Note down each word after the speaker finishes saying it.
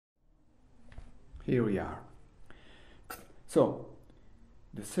Here we are. So,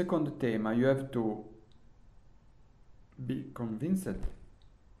 the second theme, you have to be convinced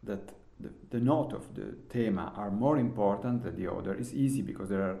that the note of the theme are more important than the other. It's easy because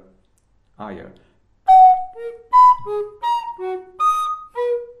they are higher.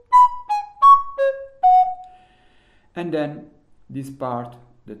 And then this part,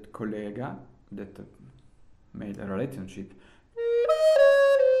 that collega, that made a relationship,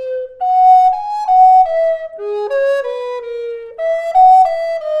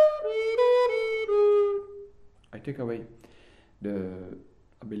 I take away the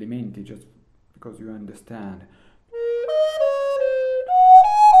abbellimenti just because you understand.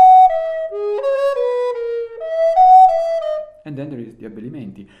 And then there is the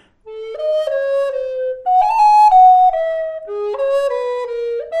abbellimenti.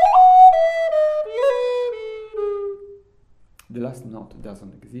 The last note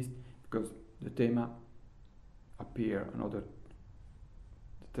doesn't exist because the theme appear another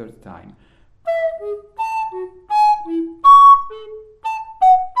third time.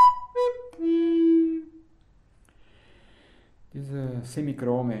 This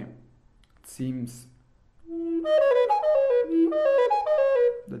semichrome seems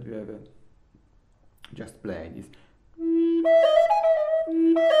that we have just played this.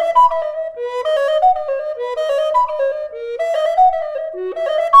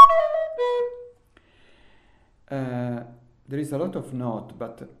 There is a lot of note,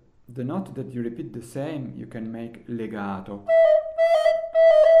 but the note that you repeat the same, you can make legato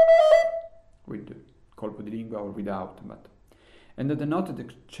with colpo di lingua or without, but and the note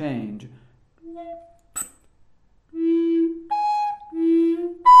that change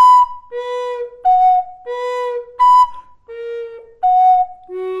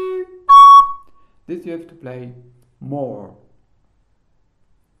this you have to play more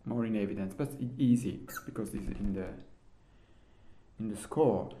in evidence, but it's easy because it's in the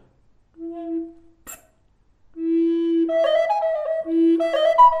score.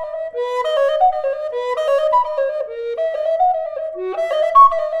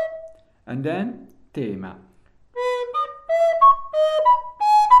 And then tema.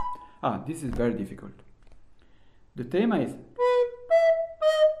 This is very difficult. The tema is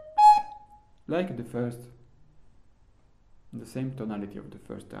like the same tonality of the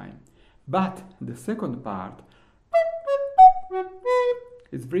first time, but the second part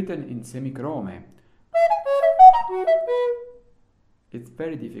is written in semichrome. It's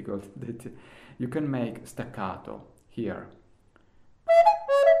very difficult that you can make staccato here.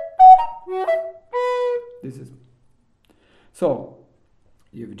 This is so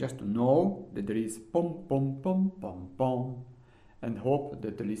you have just to know that there is pom pom pom pom pom and hope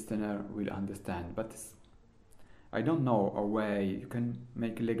that the listener will understand, but I don't know a way you can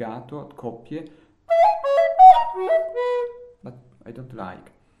make legato, coppie, but I don't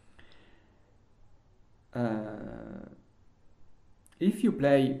like. If you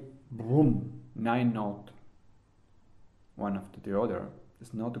play boom 9 note one after the other,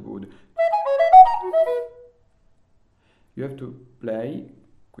 it's not good. You have to play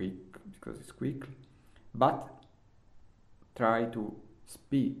quick because it's quick, but try to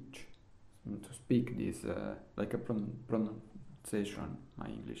speak this like a pronunciation. My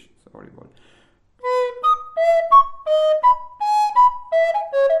English is horrible.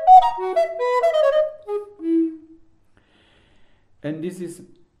 And this is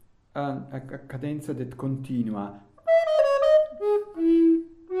a cadenza that continua.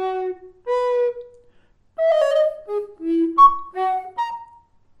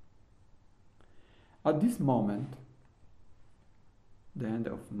 At this moment, the end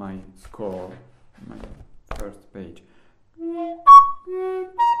of my score, my first page,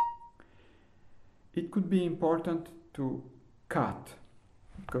 it could be important to cut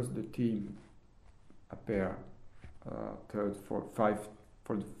because the theme appear third, fourth, fifth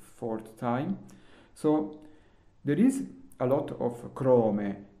for the fourth time. So there is a lot of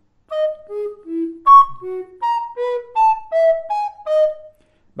chrome.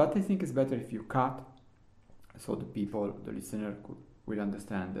 But I think it's better if you cut so the people, the listener will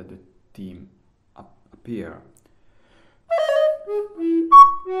understand that the theme appear.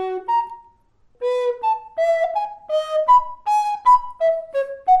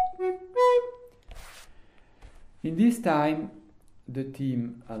 In this time, the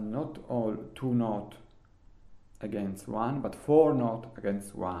theme are not all 2 notes against 1, but 4 notes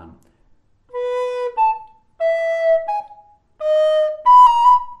against 1.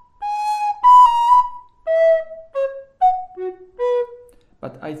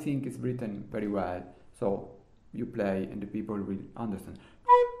 But I think it's written very well, so you play and the people will understand.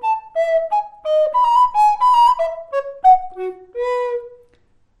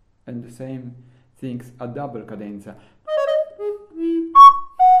 same things a double cadenza.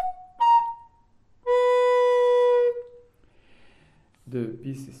 The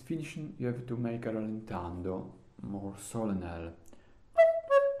piece is finishing, you have to make a rallentando, more solenile.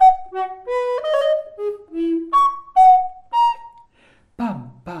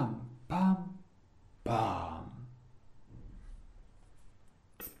 Pam, pam, pam, pam.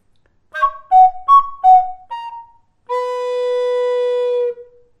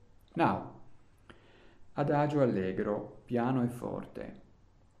 Now, adagio allegro, piano e forte.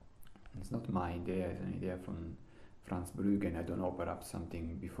 It's not my idea, it's an idea from Franz Brüggen, I don't know, perhaps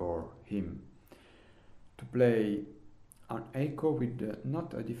something before him. To play an echo with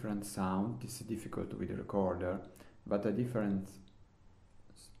not a different sound, this is difficult with the recorder, but a different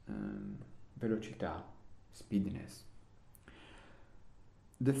velocità, speediness.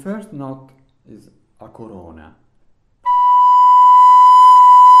 The first note is a corona.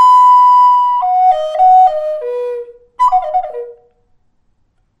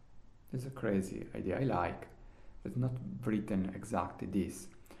 It's a crazy idea, I like. It's not written exactly this.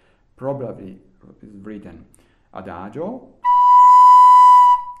 Probably is written adagio,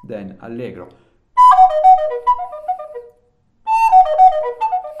 then allegro,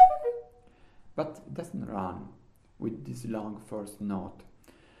 but it doesn't run with this long first note.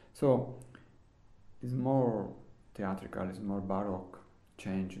 So it's more theatrical, it's more baroque,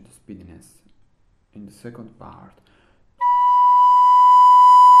 change the speediness in the second part.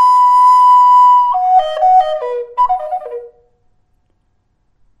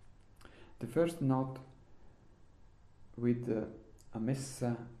 The first note with a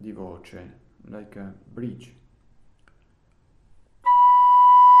messa di voce, like a bridge.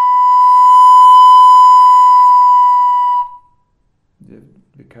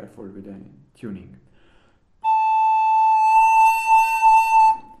 Be careful with the tuning.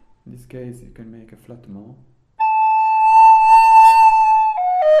 In this case, you can make a flat mo.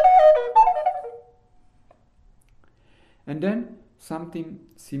 And then something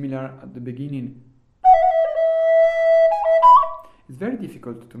similar at the beginning. It's very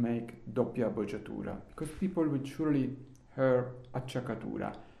difficult to make doppia bocciatura because people will surely hear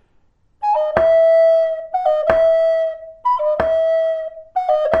acciaccatura.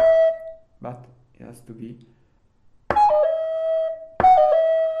 But it has to be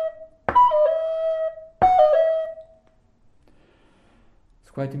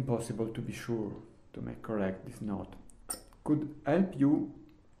it's quite impossible to be sure to make correct this note. Could help you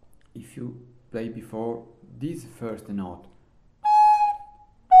if you play before this first note.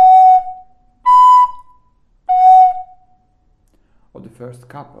 Or the first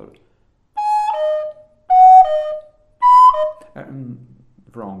couple.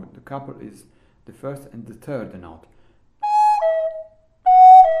 Wrong, the couple is the first and the third note.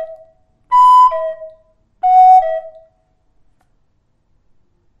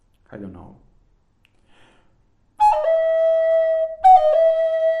 I don't know.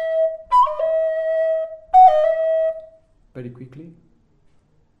 Very quickly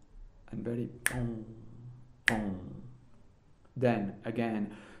and very boom, boom. Then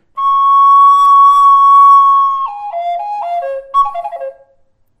again.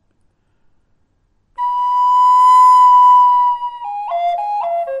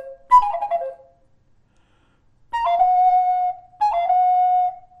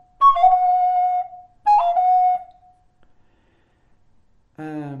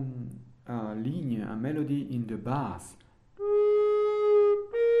 A melody in the bass.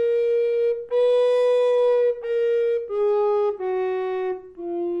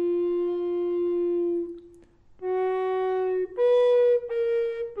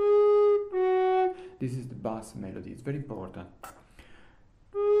 This is the bass melody, it's very important.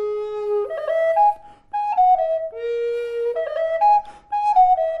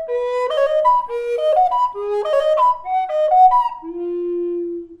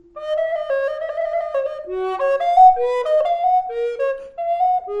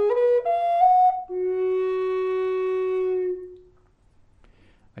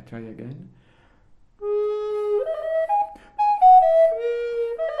 I try again.